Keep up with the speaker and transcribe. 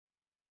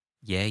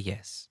Yeah,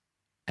 Yes,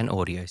 an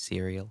audio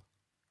serial,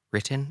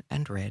 written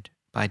and read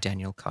by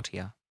Daniel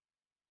Cottier.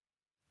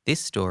 This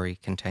story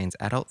contains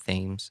adult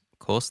themes,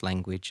 coarse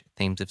language,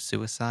 themes of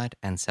suicide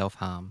and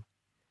self-harm.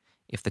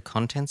 If the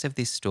contents of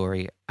this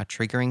story are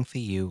triggering for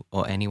you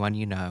or anyone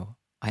you know,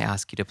 I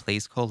ask you to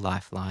please call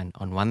Lifeline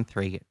on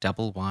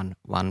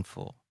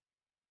 131114.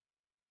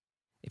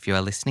 If you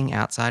are listening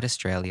outside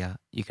Australia,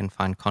 you can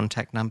find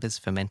contact numbers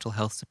for mental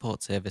health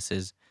support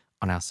services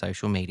on our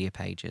social media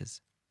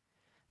pages.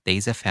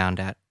 These are found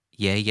at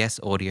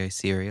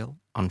yeahyesaudioserial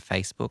on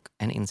Facebook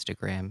and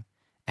Instagram,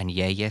 and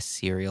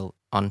yeahyesaudioserial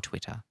on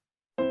Twitter.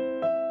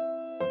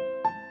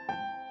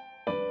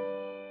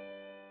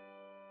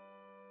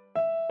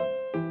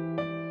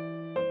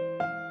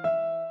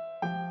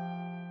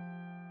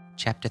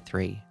 Chapter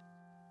 3,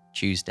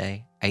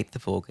 Tuesday, 8th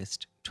of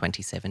August,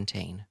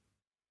 2017.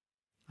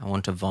 I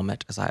want to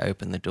vomit as I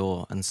open the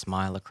door and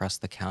smile across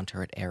the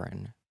counter at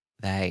Erin.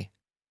 They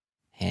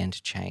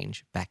hand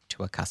change back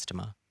to a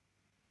customer.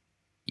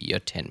 You're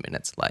 10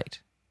 minutes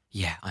late.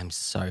 Yeah, I'm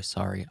so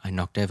sorry. I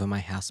knocked over my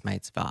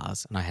housemate's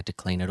vase and I had to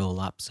clean it all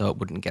up so it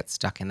wouldn't get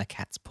stuck in the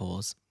cat's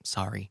paws.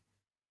 Sorry.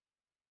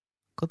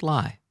 Good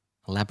lie.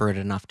 Elaborate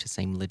enough to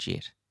seem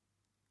legit.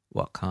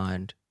 What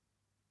kind?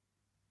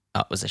 Oh,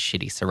 it was a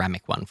shitty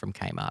ceramic one from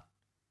Kmart.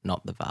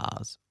 Not the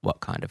vase.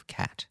 What kind of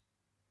cat?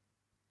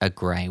 A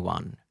grey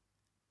one.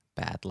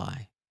 Bad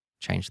lie.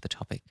 Change the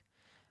topic.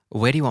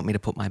 Where do you want me to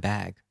put my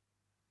bag?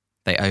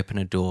 They open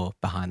a door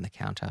behind the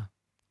counter.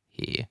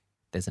 Here,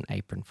 there's an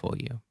apron for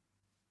you.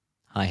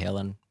 Hi,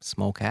 Helen.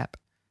 Small cap.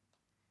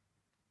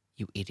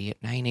 You idiot.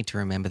 Now you need to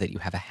remember that you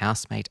have a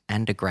housemate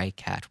and a grey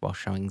cat while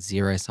showing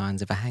zero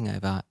signs of a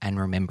hangover and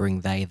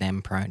remembering they,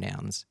 them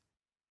pronouns.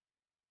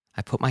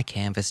 I put my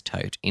canvas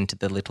tote into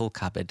the little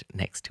cupboard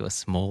next to a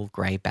small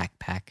grey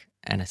backpack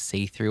and a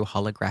see-through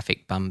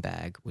holographic bum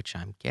bag, which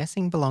I'm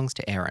guessing belongs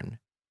to Erin.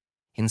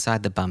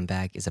 Inside the bum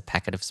bag is a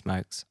packet of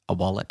smokes, a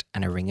wallet,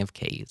 and a ring of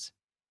keys.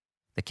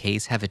 The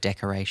keys have a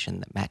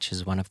decoration that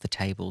matches one of the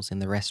tables in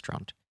the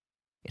restaurant.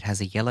 It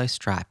has a yellow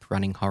stripe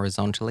running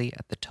horizontally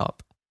at the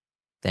top,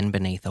 then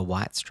beneath a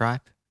white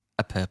stripe,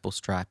 a purple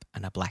stripe,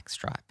 and a black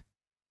stripe.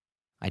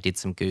 I did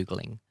some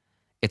Googling.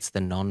 It's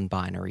the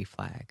non-binary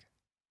flag.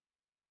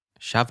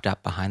 Shoved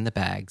up behind the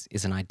bags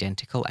is an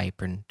identical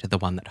apron to the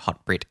one that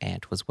Hot Brit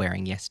Ant was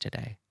wearing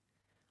yesterday.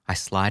 I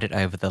slide it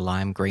over the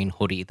lime green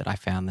hoodie that I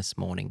found this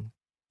morning,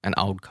 an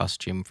old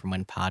costume from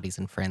when parties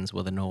and friends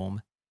were the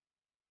norm.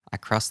 I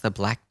cross the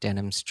black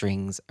denim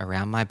strings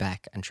around my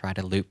back and try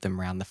to loop them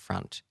round the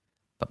front,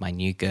 but my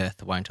new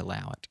girth won't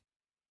allow it.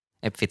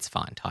 It fits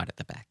fine tight at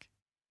the back.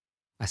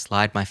 I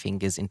slide my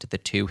fingers into the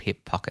two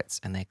hip pockets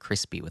and they're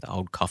crispy with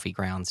old coffee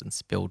grounds and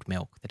spilled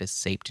milk that has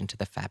seeped into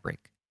the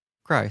fabric.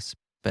 Gross,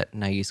 but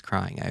no use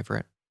crying over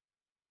it.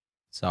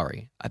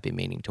 Sorry, I've been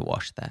meaning to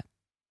wash that.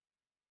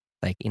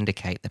 They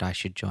indicate that I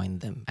should join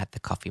them at the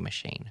coffee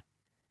machine.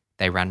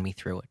 They run me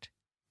through it.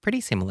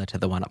 Pretty similar to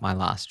the one at my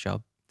last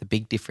job. The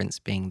big difference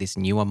being this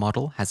newer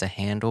model has a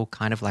handle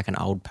kind of like an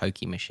old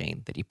pokey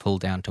machine that you pull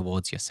down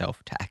towards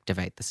yourself to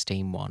activate the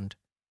steam wand.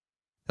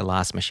 The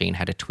last machine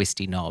had a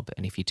twisty knob,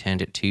 and if you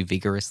turned it too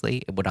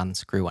vigorously, it would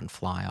unscrew and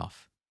fly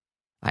off.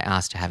 I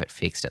asked to have it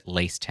fixed at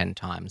least 10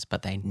 times,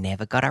 but they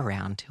never got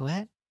around to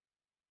it.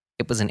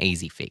 It was an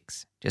easy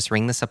fix. Just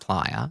ring the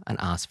supplier and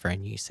ask for a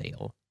new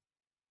seal.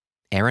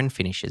 Erin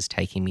finishes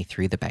taking me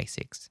through the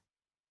basics.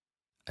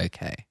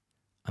 Okay,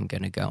 I'm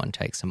going to go and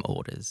take some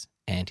orders.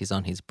 Ant is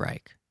on his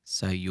break,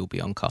 so you'll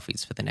be on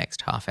coffees for the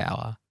next half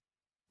hour.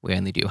 We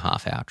only do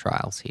half-hour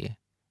trials here.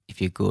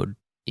 If you're good,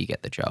 you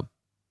get the job.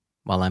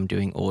 While I'm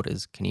doing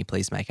orders, can you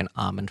please make an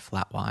almond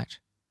flat white?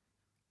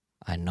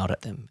 I nod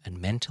at them and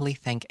mentally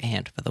thank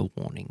Ant for the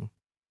warning.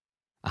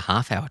 A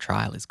half-hour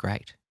trial is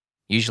great.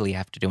 Usually you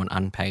have to do an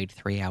unpaid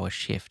 3-hour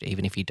shift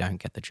even if you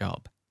don't get the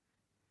job.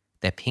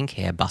 Their pink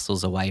hair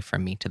bustles away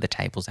from me to the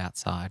tables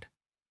outside.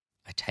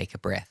 I take a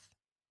breath,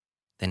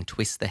 then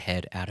twist the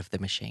head out of the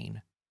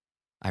machine.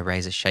 I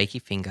raise a shaky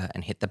finger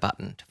and hit the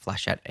button to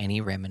flash out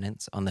any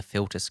remnants on the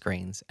filter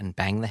screens and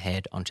bang the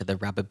head onto the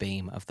rubber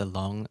beam of the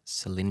long,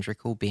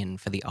 cylindrical bin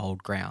for the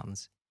old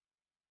grounds.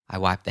 I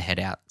wipe the head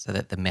out so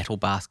that the metal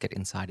basket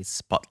inside is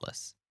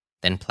spotless,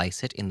 then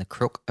place it in the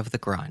crook of the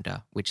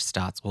grinder, which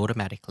starts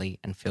automatically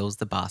and fills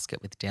the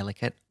basket with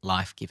delicate,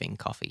 life-giving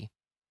coffee.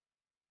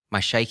 My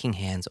shaking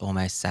hands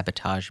almost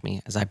sabotage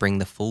me as I bring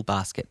the full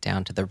basket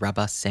down to the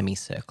rubber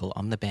semicircle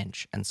on the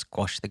bench and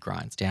squash the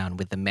grinds down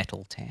with the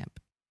metal tamp.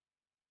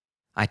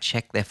 I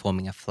check they're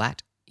forming a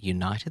flat,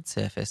 united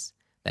surface,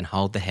 then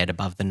hold the head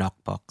above the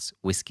knockbox,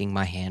 whisking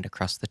my hand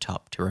across the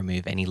top to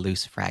remove any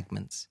loose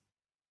fragments.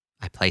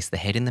 I place the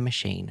head in the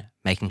machine,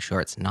 making sure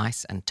it's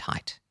nice and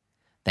tight,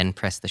 then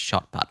press the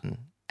shot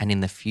button, and in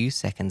the few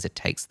seconds it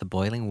takes the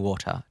boiling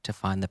water to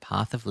find the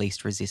path of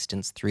least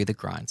resistance through the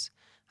grinds,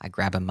 I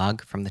grab a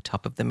mug from the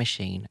top of the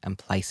machine and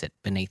place it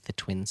beneath the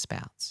twin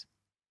spouts.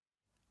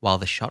 While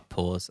the shot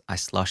pours, I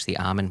slosh the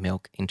almond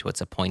milk into its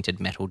appointed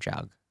metal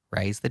jug,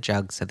 raise the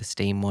jug so the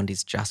steam wand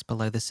is just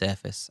below the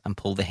surface and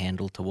pull the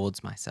handle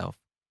towards myself,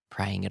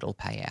 praying it'll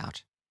pay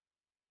out.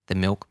 The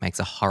milk makes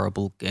a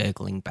horrible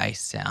gurgling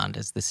bass sound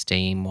as the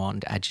steam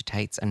wand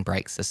agitates and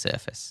breaks the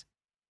surface.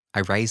 I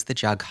raise the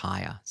jug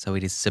higher so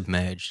it is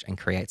submerged and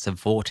creates a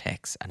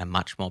vortex, and a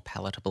much more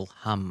palatable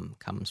hum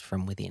comes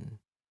from within.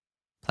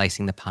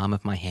 Placing the palm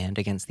of my hand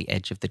against the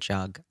edge of the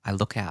jug, I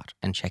look out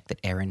and check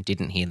that Erin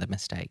didn't hear the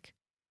mistake.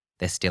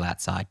 They're still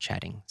outside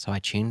chatting, so I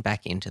tune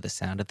back into the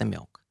sound of the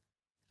milk.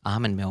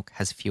 Almond milk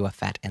has fewer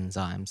fat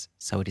enzymes,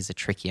 so it is a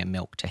trickier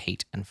milk to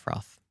heat and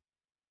froth.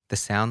 The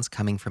sounds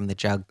coming from the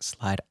jug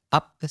slide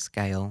up the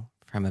scale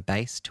from a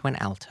bass to an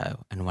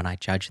alto, and when I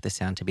judge the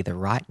sound to be the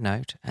right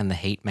note and the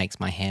heat makes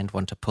my hand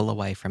want to pull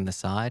away from the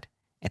side,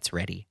 it's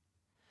ready.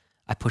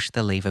 I push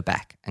the lever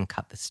back and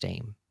cut the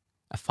steam.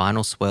 A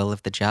final swirl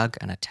of the jug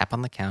and a tap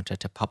on the counter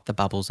to pop the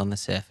bubbles on the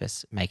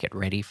surface make it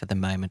ready for the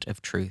moment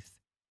of truth.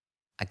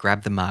 I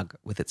grab the mug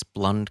with its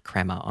blonde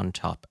crema on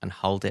top and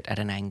hold it at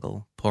an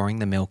angle, pouring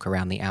the milk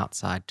around the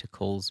outside to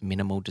cause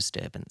minimal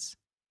disturbance.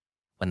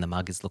 When the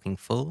mug is looking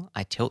full,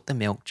 I tilt the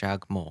milk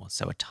jug more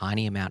so a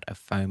tiny amount of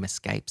foam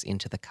escapes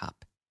into the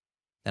cup.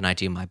 Then I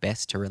do my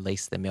best to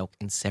release the milk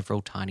in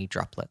several tiny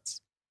droplets.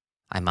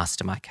 I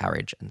muster my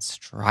courage and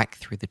strike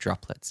through the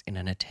droplets in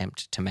an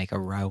attempt to make a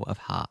row of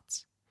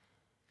hearts.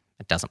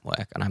 It doesn't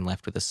work, and I'm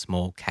left with a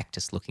small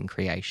cactus-looking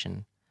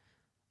creation.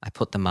 I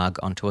put the mug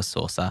onto a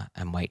saucer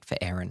and wait for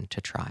Erin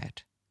to try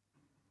it.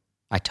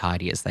 I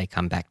tidy as they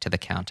come back to the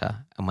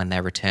counter, and when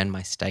they return,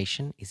 my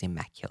station is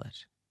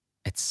immaculate.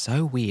 It's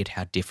so weird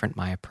how different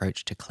my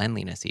approach to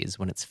cleanliness is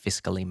when it's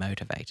fiscally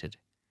motivated.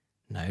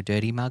 No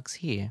dirty mugs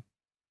here.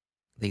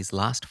 These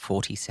last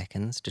 40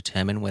 seconds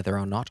determine whether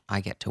or not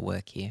I get to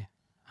work here.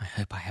 I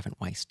hope I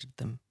haven't wasted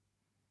them.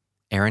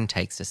 Erin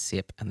takes a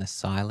sip and the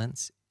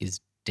silence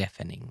is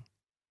deafening.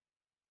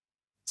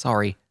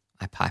 Sorry,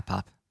 I pipe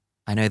up.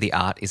 I know the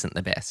art isn't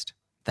the best.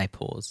 They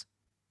pause.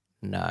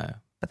 No,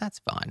 but that's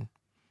fine.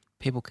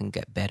 People can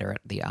get better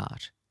at the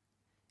art.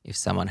 If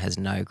someone has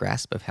no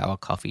grasp of how a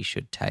coffee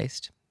should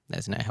taste,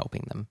 there's no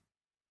helping them.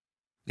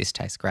 This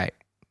tastes great.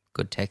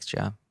 Good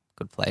texture,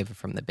 good flavour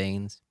from the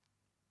beans.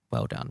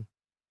 Well done.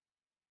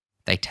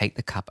 They take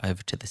the cup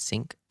over to the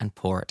sink and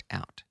pour it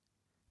out.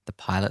 The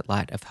pilot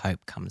light of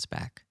hope comes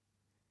back.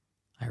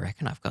 I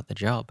reckon I've got the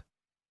job.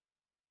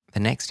 The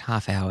next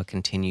half hour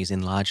continues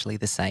in largely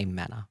the same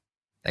manner.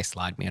 They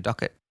slide me a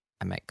docket,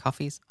 I make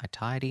coffees, I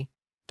tidy,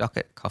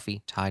 docket,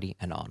 coffee, tidy,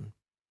 and on.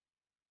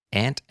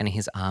 Ant and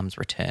his arms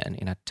return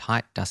in a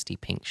tight, dusty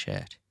pink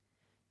shirt.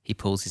 He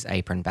pulls his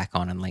apron back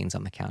on and leans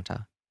on the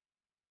counter.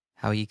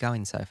 How are you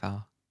going so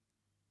far?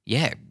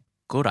 Yeah,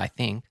 good, I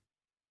think.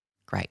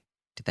 Great.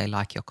 Did they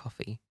like your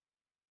coffee?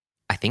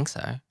 I think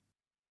so.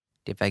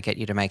 Did they get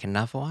you to make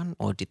another one,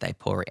 or did they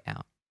pour it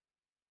out?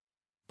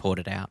 Poured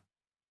it out.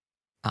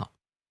 Oh,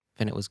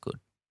 then it was good.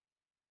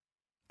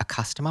 A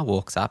customer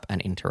walks up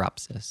and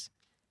interrupts us.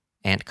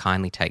 Ant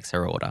kindly takes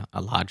her order,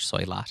 a large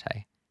soy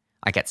latte.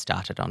 I get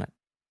started on it.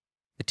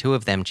 The two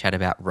of them chat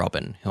about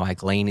Robin, who I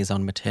glean is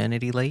on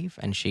maternity leave,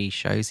 and she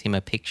shows him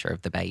a picture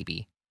of the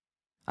baby.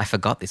 I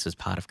forgot this was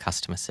part of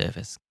customer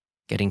service,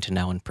 getting to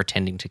know and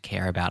pretending to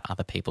care about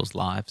other people's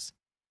lives.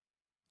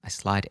 I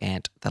slide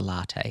Ant the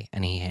latte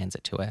and he hands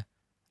it to her.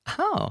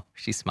 Oh,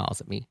 she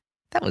smiles at me.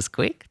 That was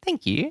quick,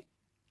 thank you.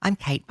 I'm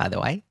Kate, by the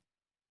way.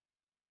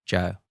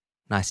 Joe,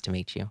 nice to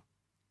meet you.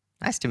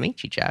 Nice to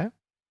meet you, Joe.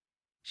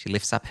 She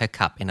lifts up her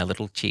cup in a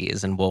little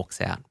cheers and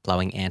walks out,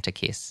 blowing Ant a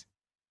kiss.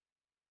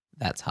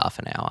 That's half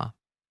an hour.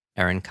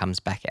 Erin comes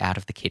back out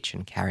of the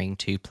kitchen carrying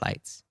 2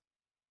 plates.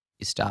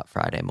 You start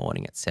Friday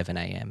morning at 7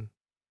 a.m.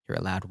 You're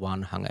allowed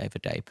 1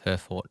 hungover day per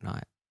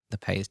fortnight. The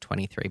pay is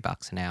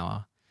 $23 an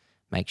hour.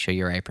 Make sure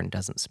your apron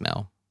doesn't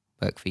smell.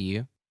 Work for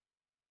you?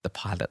 The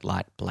pilot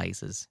light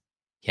blazes.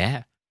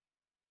 Yeah.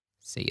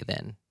 See you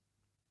then.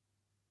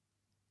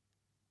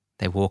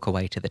 They walk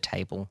away to the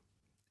table.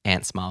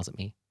 Ant smiles at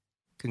me.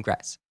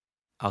 Congrats.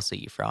 I'll see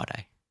you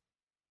Friday.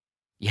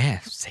 Yeah,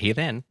 see you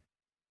then.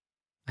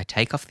 I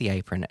take off the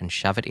apron and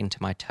shove it into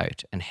my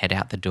tote and head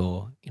out the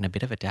door in a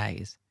bit of a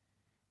daze.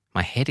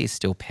 My head is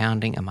still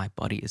pounding and my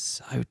body is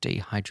so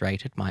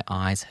dehydrated my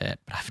eyes hurt,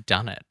 but I've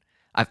done it.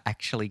 I've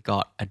actually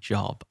got a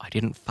job. I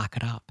didn't fuck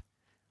it up.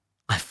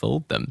 I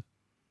fooled them.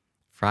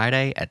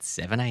 Friday at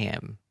 7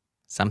 a.m.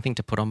 Something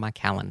to put on my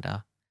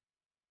calendar.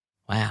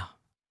 Wow.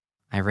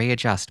 I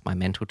readjust my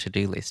mental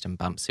to-do list and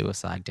bump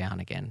suicide down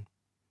again.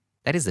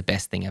 That is the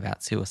best thing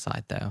about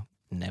suicide, though.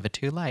 Never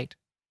too late.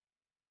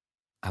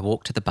 I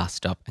walk to the bus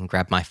stop and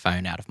grab my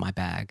phone out of my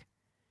bag.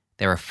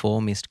 There are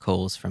 4 missed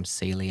calls from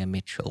Celia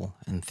Mitchell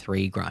and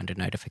 3 Grindr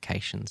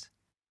notifications.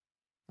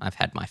 I've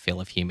had my fill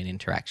of human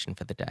interaction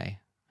for the day.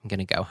 I'm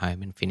going to go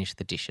home and finish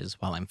the dishes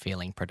while I'm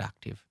feeling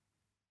productive.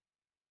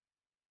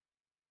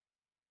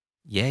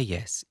 Yeah,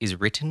 Yes is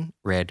written,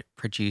 read,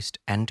 produced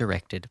and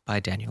directed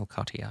by Daniel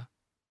Cottier.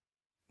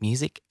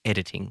 Music,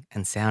 editing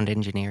and sound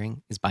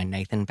engineering is by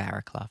Nathan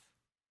Barraclough.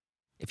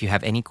 If you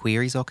have any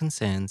queries or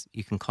concerns,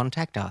 you can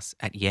contact us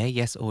at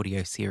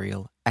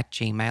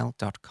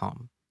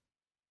yeahyesaudioserial@gmail.com.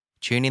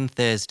 Tune in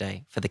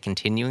Thursday for the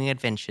continuing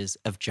adventures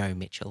of Joe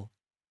Mitchell.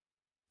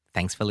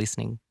 Thanks for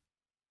listening.